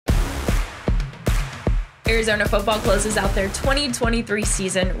Arizona football closes out their 2023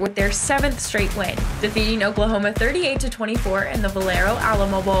 season with their 7th straight win, defeating Oklahoma 38-24 in the Valero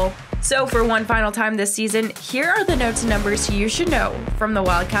Alamo Bowl. So for one final time this season, here are the notes and numbers you should know from the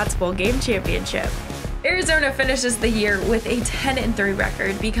Wildcats Bowl Game Championship. Arizona finishes the year with a 10-3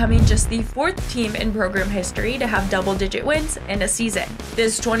 record, becoming just the 4th team in program history to have double-digit wins in a season.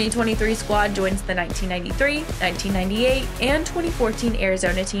 This 2023 squad joins the 1993, 1998, and 2014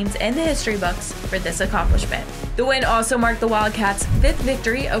 Arizona teams in the history books for this accomplishment. The win also marked the Wildcats' 5th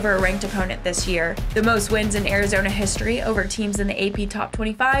victory over a ranked opponent this year, the most wins in Arizona history over teams in the AP Top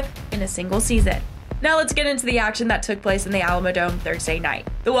 25 in a single season. Now let's get into the action that took place in the Alamo Dome Thursday night.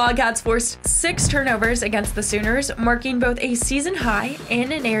 The Wildcats forced 6 turnovers against the Sooners, marking both a season high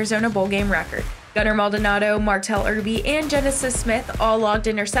and an Arizona bowl game record. Gunnar Maldonado, Martell Irby, and Genesis Smith all logged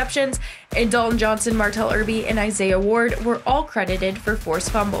interceptions, and Dalton Johnson, Martell Irby, and Isaiah Ward were all credited for forced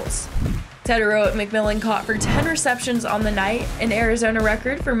fumbles. Tedero McMillan caught for 10 receptions on the night, an Arizona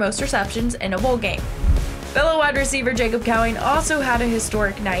record for most receptions in a bowl game. Fellow wide receiver Jacob Cowing also had a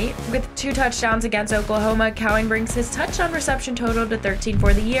historic night. With 2 touchdowns against Oklahoma, Cowing brings his touchdown reception total to 13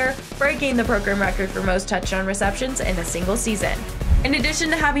 for the year, breaking the program record for most touchdown receptions in a single season. In addition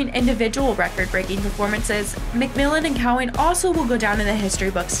to having individual record-breaking performances, McMillan and Cowing also will go down in the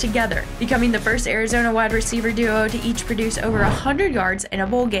history books together, becoming the first Arizona wide receiver duo to each produce over 100 yards in a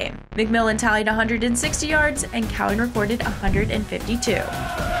bowl game. McMillan tallied 160 yards and Cowing recorded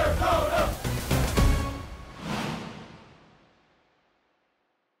 152.